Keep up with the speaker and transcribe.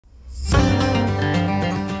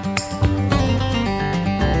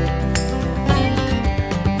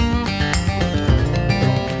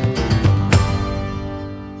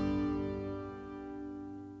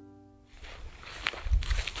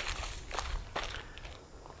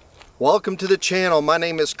Welcome to the channel. My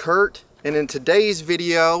name is Kurt, and in today's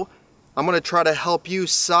video I'm going to try to help you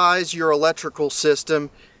size your electrical system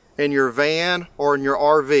in your van or in your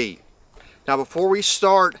RV. Now before we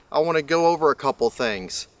start, I want to go over a couple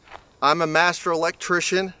things. I'm a master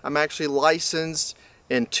electrician. I'm actually licensed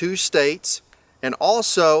in 2 states, and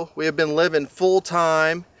also we have been living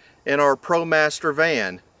full-time in our ProMaster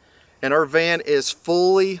van, and our van is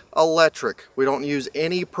fully electric. We don't use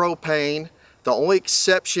any propane. The only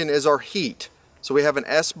exception is our heat. So we have an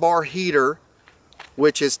S-bar heater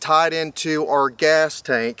which is tied into our gas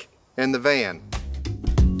tank in the van.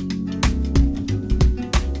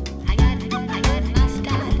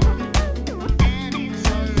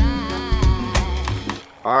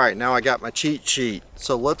 Alright, now I got my cheat sheet.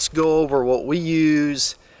 So let's go over what we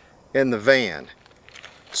use in the van.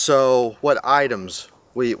 So what items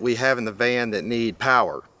we have in the van that need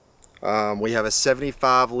power. We have a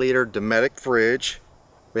 75-liter Dometic fridge.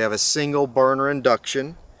 We have a single burner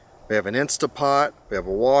induction. We have an Instapot. We have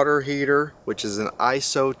a water heater, which is an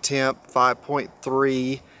ISO temp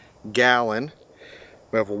 5.3 gallon.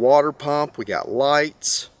 We have a water pump. We got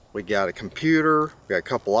lights. We got a computer. We got a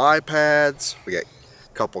couple iPads. We got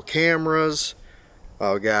a couple cameras.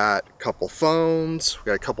 We got a couple phones. We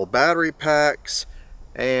got a couple battery packs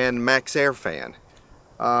and max air fan.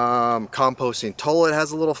 Composting toilet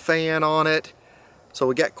has a little fan on it. So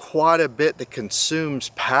we got quite a bit that consumes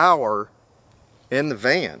power in the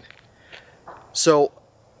van. So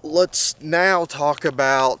let's now talk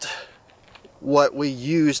about what we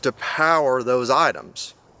use to power those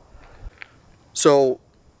items. So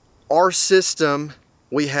our system,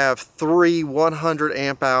 we have 3 100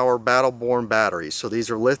 amp hour Battle-Born batteries. So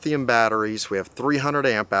these are lithium batteries. We have 300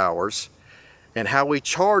 amp hours, and how we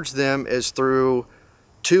charge them is through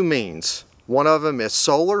 2 means. One of them is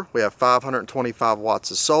solar. We have 525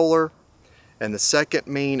 watts of solar, and the second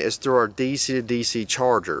mean is through our DC to DC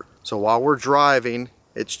charger. So while we're driving,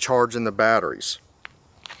 it's charging the batteries.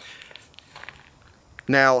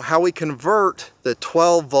 Now how we convert the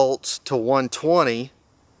 12 volts to 120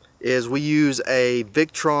 is we use a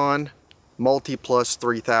Victron Multi-Plus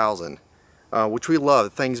 3000, which we love.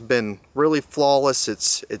 The thing's been really flawless.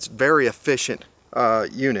 It's very efficient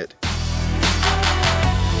unit.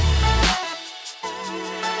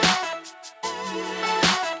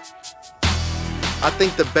 I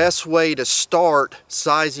think the best way to start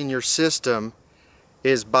sizing your system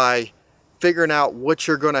is by figuring out what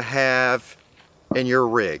you're going to have in your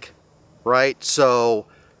rig, right? So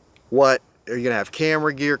what are you going to have?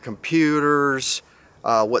 Camera gear, computers,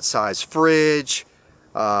 what size fridge,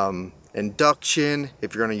 induction,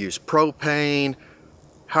 if you're going to use propane.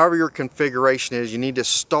 However your configuration is, you need to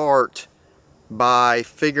start by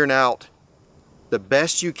figuring out the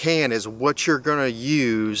best you can is what you're going to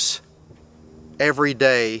use every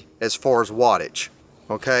day as far as wattage.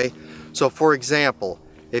 Okay, so for example,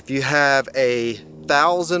 if you have a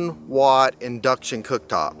 1,000-watt induction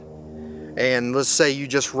cooktop, and let's say you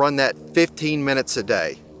just run that 15 minutes a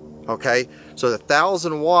day, okay, so the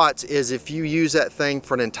 1,000 watts is if you use that thing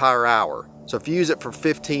for an entire hour. So if you use it for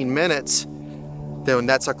 15 minutes, then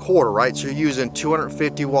that's a quarter, right? So you're using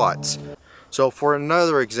 250 watts. So for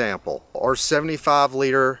another example, our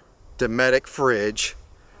 75-liter Dometic fridge,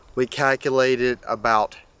 we calculated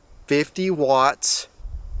about 50 watts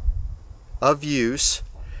of use,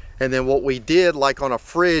 and then what we did, like on a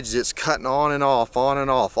fridge that's cutting on and off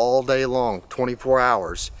all day long, 24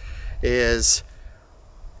 hours, is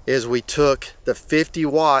we took the 50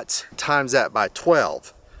 watts times that by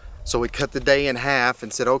 12. So we cut the day in half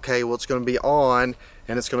and said, okay, well, it's going to be on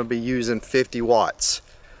and it's going to be using 50 watts.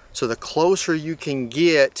 So the closer you can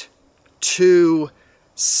get to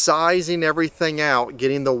sizing everything out,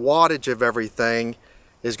 getting the wattage of everything,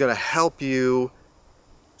 is going to help you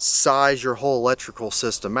size your whole electrical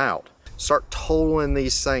system out. Start totaling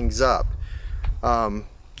these things up.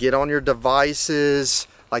 Get on your devices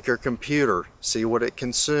like your computer, see what it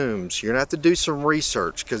consumes. You're gonna have to do some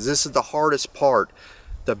research because this is the hardest part.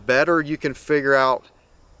 The better you can figure out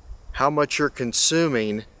how much you're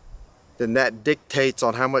consuming, then that dictates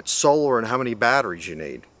on how much solar and how many batteries you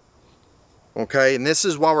need. Okay, and this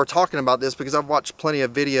is why we're talking about this, because I've watched plenty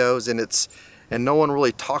of videos and no one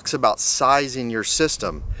really talks about sizing your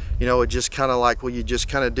system. You know, it just kind of like, well, you just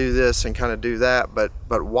kind of do this and kind of do that, but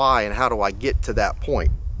why and how do I get to that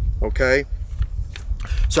point? Okay,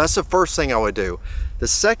 so that's the first thing I would do. The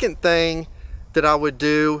second thing that I would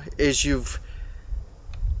do is you've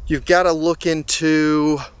got to look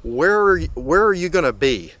into where are you going to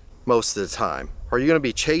be most of the time. Are you going to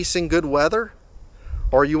be chasing good weather?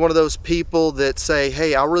 Or are you one of those people that say,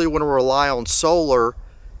 hey, I really want to rely on solar.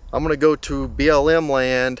 I'm going to go to BLM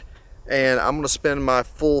land and I'm going to spend my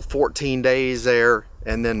full 14 days there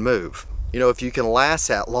and then move. You know, if you can last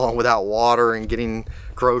that long without water and getting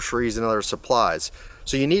groceries and other supplies.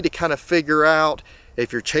 So you need to kind of figure out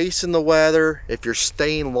if you're chasing the weather, if you're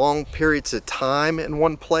staying long periods of time in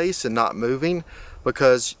one place and not moving,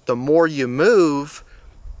 because the more you move,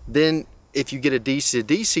 then if you get a DC to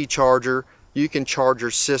DC charger, you can charge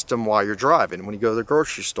your system while you're driving, when you go to the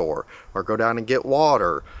grocery store or go down and get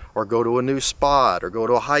water or go to a new spot or go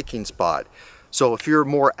to a hiking spot. So if you're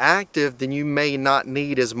more active, then you may not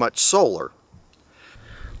need as much solar.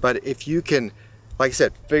 But if you can, like I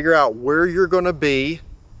said, figure out where you're going to be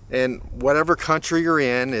in whatever country you're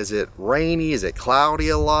in. Is it rainy? Is it cloudy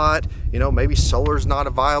a lot? You know, maybe solar is not a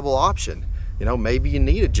viable option. You know, maybe you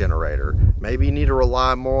need a generator. Maybe you need to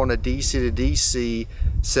rely more on a DC to DC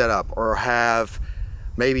setup, or have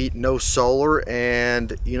maybe no solar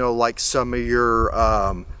and, you know, like some of your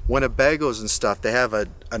Winnebagos and stuff, they have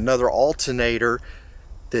another alternator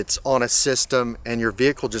that's on a system and your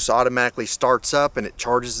vehicle just automatically starts up and it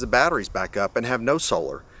charges the batteries back up and have no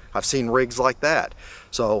solar. I've seen rigs like that.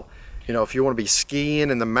 So, you know, if you want to be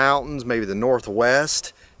skiing in the mountains, maybe the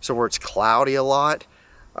Northwest, so where it's cloudy a lot,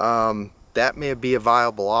 that may be a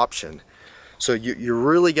viable option. So you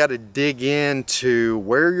really got to dig into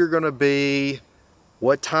where you're going to be,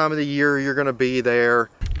 what time of the year you're going to be there.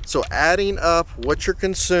 So adding up what you're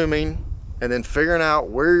consuming and then figuring out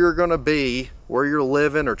where you're going to be, where you're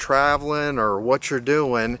living or traveling or what you're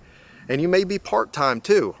doing. And you may be part-time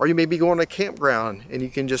too, or you may be going to a campground and you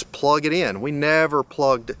can just plug it in. We never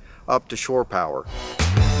plugged up to shore power.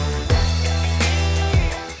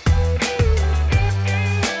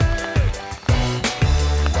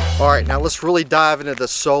 All right, now let's really dive into the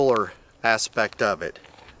solar aspect of it.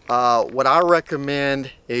 What I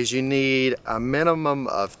recommend is you need a minimum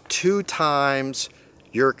of 2 times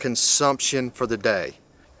your consumption for the day.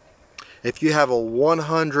 If you have a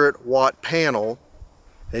 100-watt panel,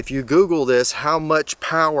 if you Google this, how much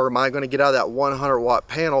power am I going to get out of that 100-watt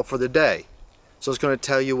panel for the day? So it's going to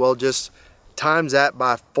tell you, well, just times that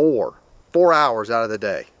by 4 hours out of the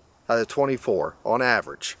day, out of the 24 on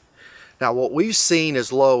average. Now what we've seen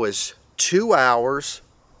as low as 2 hours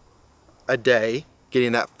a day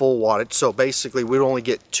getting that full wattage. So basically we'd only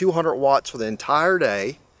get 200 watts for the entire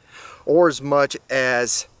day, or as much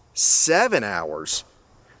as 7 hours.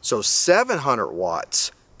 So 700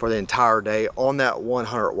 watts for the entire day on that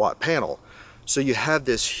 100-watt panel. So you have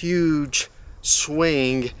this huge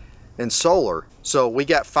swing in solar. So we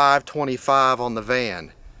got 525 on the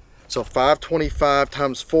van. So 525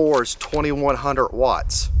 times 4 is 2100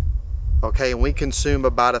 watts. Okay, and we consume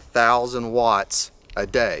about 1,000 watts a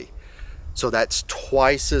day. So that's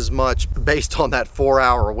twice as much based on that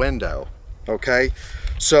 4-hour window. Okay,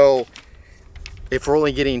 so if we're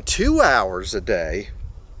only getting 2 hours a day,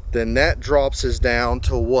 then that drops us down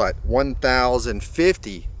to what,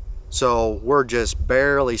 1,050. So we're just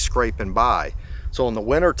barely scraping by. So in the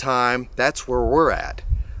winter time, that's where we're at.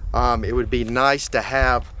 It would be nice to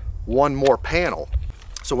have one more panel.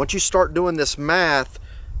 So once you start doing this math,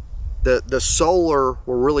 the solar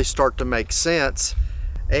will really start to make sense.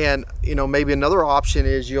 And you know, maybe another option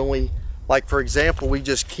is you only, like for example, we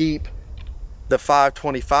just keep the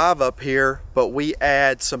 525 up here, but we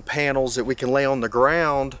add some panels that we can lay on the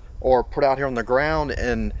ground or put out here on the ground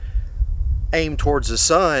and aim towards the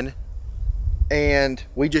sun, and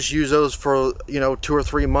we just use those for, you know, 2 or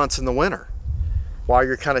 3 months in the winter while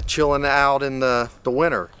you're kind of chilling out in the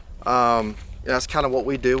winter. That's kind of what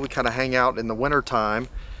we do. We kind of hang out in the winter time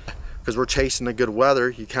because we're chasing the good weather.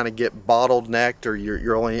 You kind of get bottlenecked, or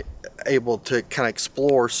you're only able to kind of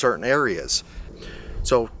explore certain areas.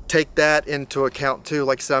 So take that into account too.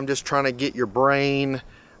 Like I said, I'm just trying to get your brain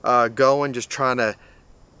going, just trying to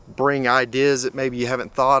bring ideas that maybe you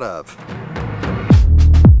haven't thought of.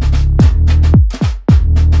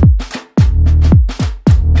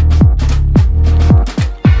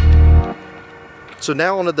 So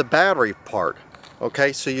now onto the battery part.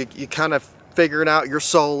 Okay, so you kind of figuring out your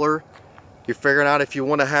solar. You're figuring out if you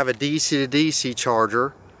want to have a DC to DC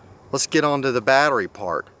charger. Let's get on to the battery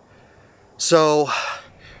part. So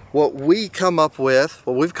what we've come up with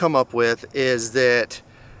is that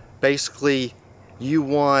basically you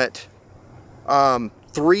want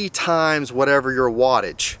 3 times whatever your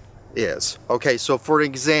wattage is. Okay, so for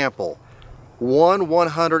example, one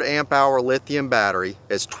 100 amp hour lithium battery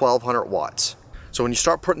is 1200 watts. So when you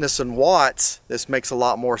start putting this in watts, this makes a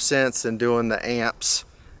lot more sense than doing the amps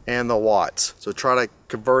and the watts. So try to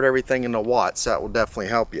convert everything into watts. That will definitely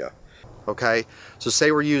help you. Okay, so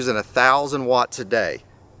say we're using 1,000 watts a day.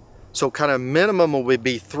 So kind of minimum would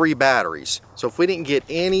be 3 batteries. So if we didn't get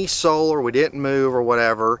any solar, we didn't move or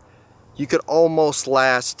whatever, you could almost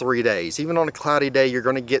last 3 days. Even on a cloudy day, you're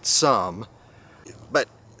going to get some. But,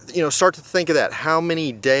 you know, start to think of that. How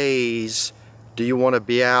many days do you want to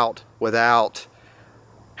be out without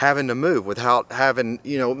having to move, without having,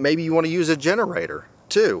 you know, maybe you want to use a generator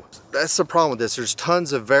too. That's the problem with this. There's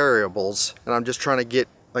tons of variables, and I'm just trying to get,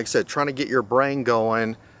 like I said, trying to get your brain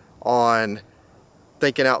going on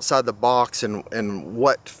thinking outside the box and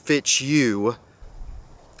what fits you.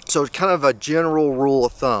 So it's kind of a general rule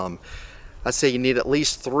of thumb. I say you need at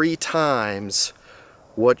least 3 times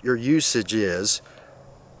what your usage is.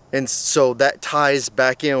 And so that ties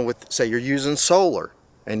back in with, say you're using solar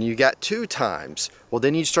and you got 2 times. Well,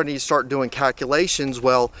 then you need to start doing calculations.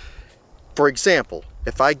 Well, for example,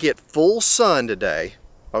 if I get full sun today,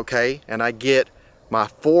 okay, and I get my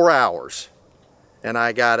 4 hours and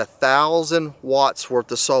I got 1,000 watts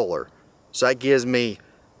worth of solar, so that gives me,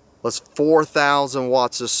 let's 4,000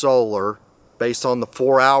 watts of solar based on the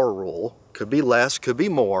 4-hour rule. Could be less, could be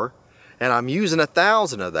more, and I'm using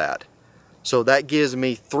 1,000 of that. So that gives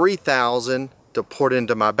me 3,000 to put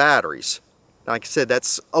into my batteries. Like I said,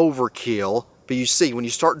 that's overkill, but you see, when you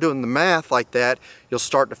start doing the math like that, you'll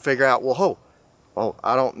start to figure out, well,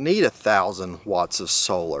 I don't need 1,000 watts of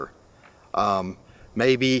solar.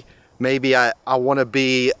 Maybe I want to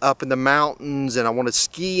be up in the mountains and I want to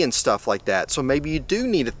ski and stuff like that. So maybe you do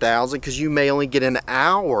need 1,000 because you may only get an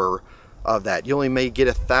hour of that. You only may get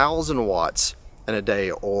 1,000 watts in a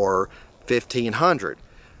day or 1,500.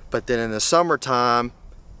 But then in the summertime,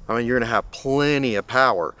 I mean, you're going to have plenty of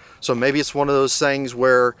power. So maybe it's one of those things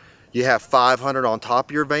where you have 500 on top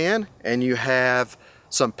of your van and you have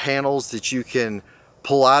some panels that you can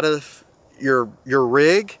pull out of your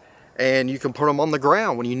rig and you can put them on the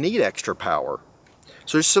ground when you need extra power.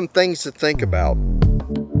 So there's some things to think about.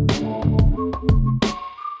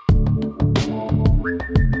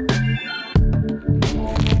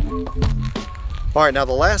 All right, now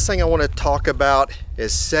the last thing I want to talk about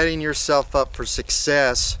is setting yourself up for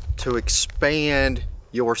success to expand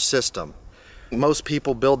your system. Most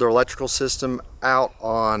people build their electrical system out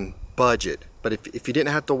on budget, but if you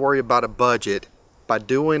didn't have to worry about a budget, by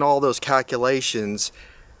doing all those calculations,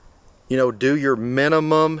 you know, do your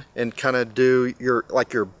minimum and kind of do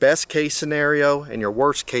your best case scenario and your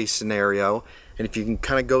worst case scenario, and if you can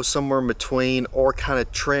kind of go somewhere in between or kind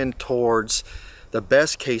of trend towards the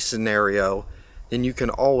best case scenario, then you can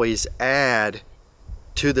always add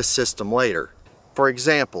to the system later. For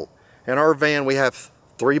example, in our van we have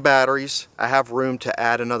 3 batteries. I have room to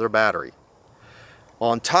add another battery.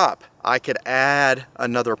 On top, I could add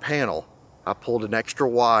another panel. I pulled an extra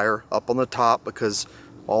wire up on the top because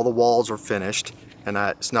all the walls are finished and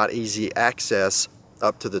it's not easy access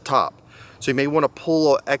up to the top. So you may want to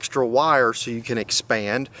pull an extra wire so you can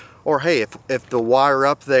expand, or hey, if the wire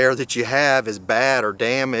up there that you have is bad or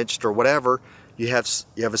damaged or whatever, you have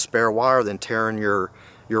a spare wire, then tearing your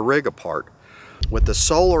rig apart. With the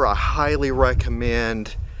solar, I highly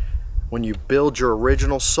recommend when you build your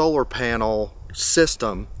original solar panel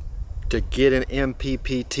system to get an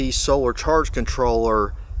MPPT solar charge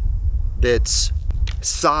controller that's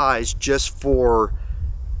sized just for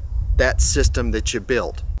that system that you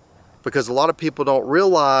built. Because a lot of people don't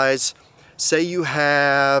realize, say you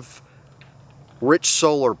have rich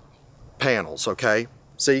solar panels, okay?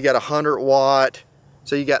 So you got 100 watt,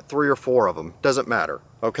 so you got 3 or 4 of them, doesn't matter,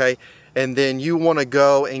 okay? And then you want to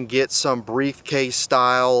go and get some briefcase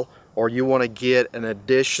style, or you want to get an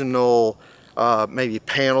additional maybe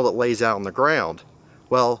panel that lays out on the ground.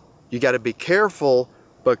 Well, you got to be careful,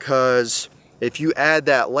 because if you add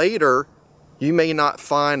that later, you may not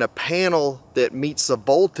find a panel that meets the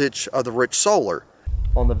voltage of the rich solar.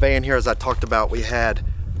 On the van here, as I talked about, we have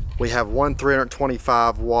one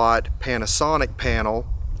 325 watt Panasonic panel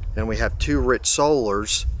and we have 2 rich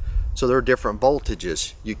solars, so they're different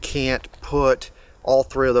voltages. You can't put all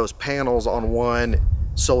 3 of those panels on one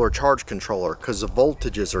solar charge controller because the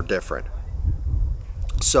voltages are different.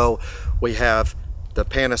 So we have the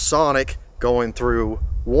Panasonic going through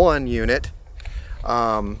one unit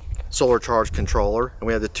solar charge controller, and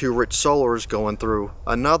we have the 2 rich solars going through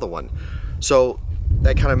another one. So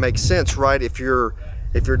that kind of makes sense, right? If you're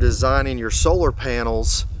designing your solar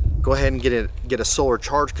panels, go ahead and get a solar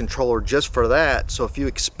charge controller just for that. So if you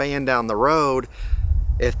expand down the road,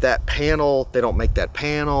 if that panel, they don't make that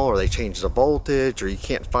panel, or they change the voltage, or you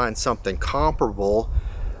can't find something comparable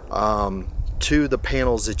to the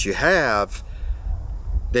panels that you have,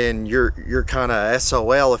 then you're kind of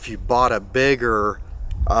SOL if you bought a bigger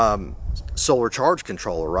solar charge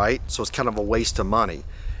controller, right? So it's kind of a waste of money.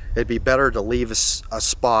 It'd be better to leave a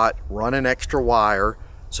spot, run an extra wire,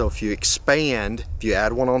 So if you expand, if you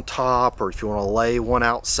add one on top, or if you want to lay one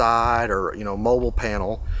outside, or mobile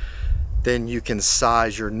panel, then you can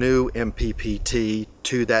size your new MPPT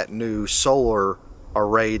to that new solar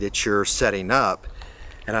array that you're setting up,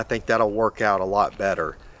 and I think that'll work out a lot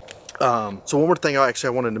better. So one more thing I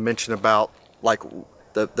wanted to mention about like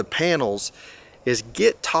the panels is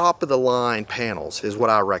get top of the line panels is what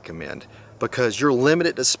I recommend, because you're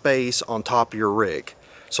limited to space on top of your rig.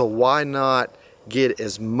 So why not get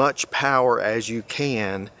as much power as you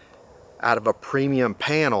can out of a premium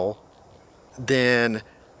panel than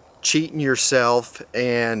cheating yourself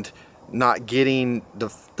and not getting the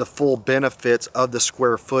full benefits of the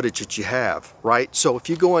square footage that you have, right? So if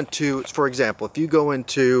you go into, for example, if you go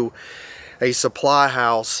into a supply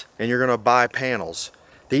house and you're gonna buy panels,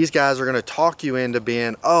 these guys are gonna talk you into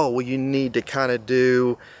being, oh, well, you need to kind of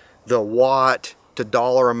do the watt to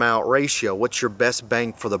dollar amount ratio. What's your best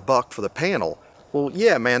bang for the buck for the panel? Well,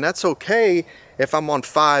 yeah, man, that's okay if I'm on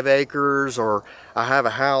 5 acres or I have a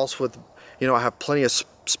house with, I have plenty of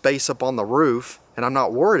space up on the roof and I'm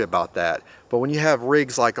not worried about that. But when you have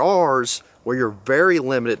rigs like ours where you're very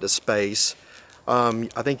limited to space,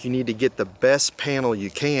 I think you need to get the best panel you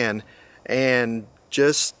can. And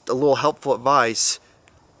just a little helpful advice,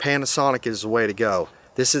 Panasonic is the way to go.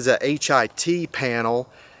 This is a HIT panel,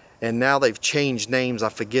 and now they've changed names. I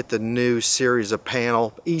forget the new series of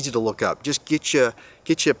panel. Easy to look up. Just get you a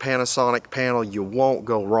Panasonic panel. You won't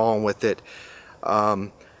go wrong with it.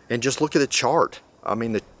 And just look at the chart. I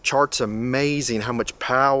mean, the chart's amazing how much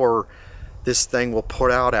power this thing will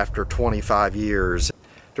put out after 25 years.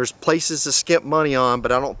 There's places to skip money on,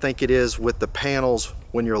 but I don't think it is with the panels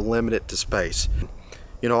when you're limited to space.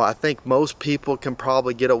 I think most people can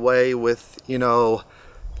probably get away with,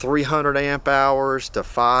 300 amp hours to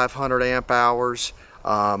 500 amp hours.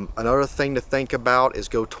 Another thing to think about is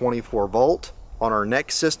go 24 volt. On our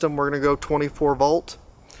next system, we're gonna go 24 volt,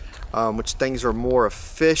 which things are more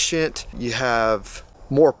efficient. You have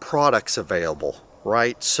more products available,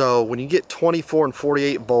 right? So when you get 24 and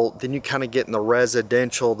 48 volt, then you kind of get in the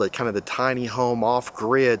residential, the kind of the tiny home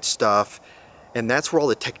off-grid stuff, and that's where all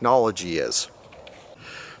the technology is.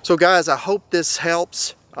 So guys, I hope this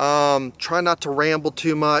helps. Try not to ramble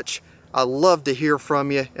too much. I love to hear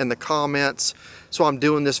from you in the comments. So I'm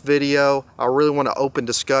doing this video. I really want an open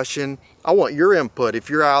discussion. I want your input. If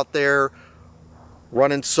you're out there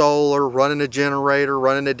running solar, running a generator,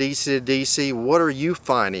 running a DC to DC, what are you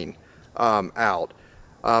finding out?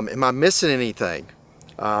 Am I missing anything?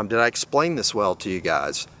 Did I explain this well to you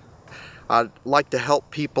guys? I'd like to help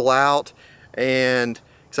people out, and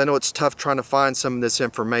because I know it's tough trying to find some of this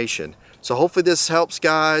information. So hopefully this helps,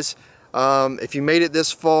 guys. If you made it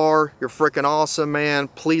this far, you're freaking awesome, man.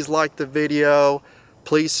 Please like the video,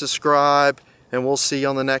 please subscribe, and we'll see you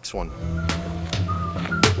on the next one.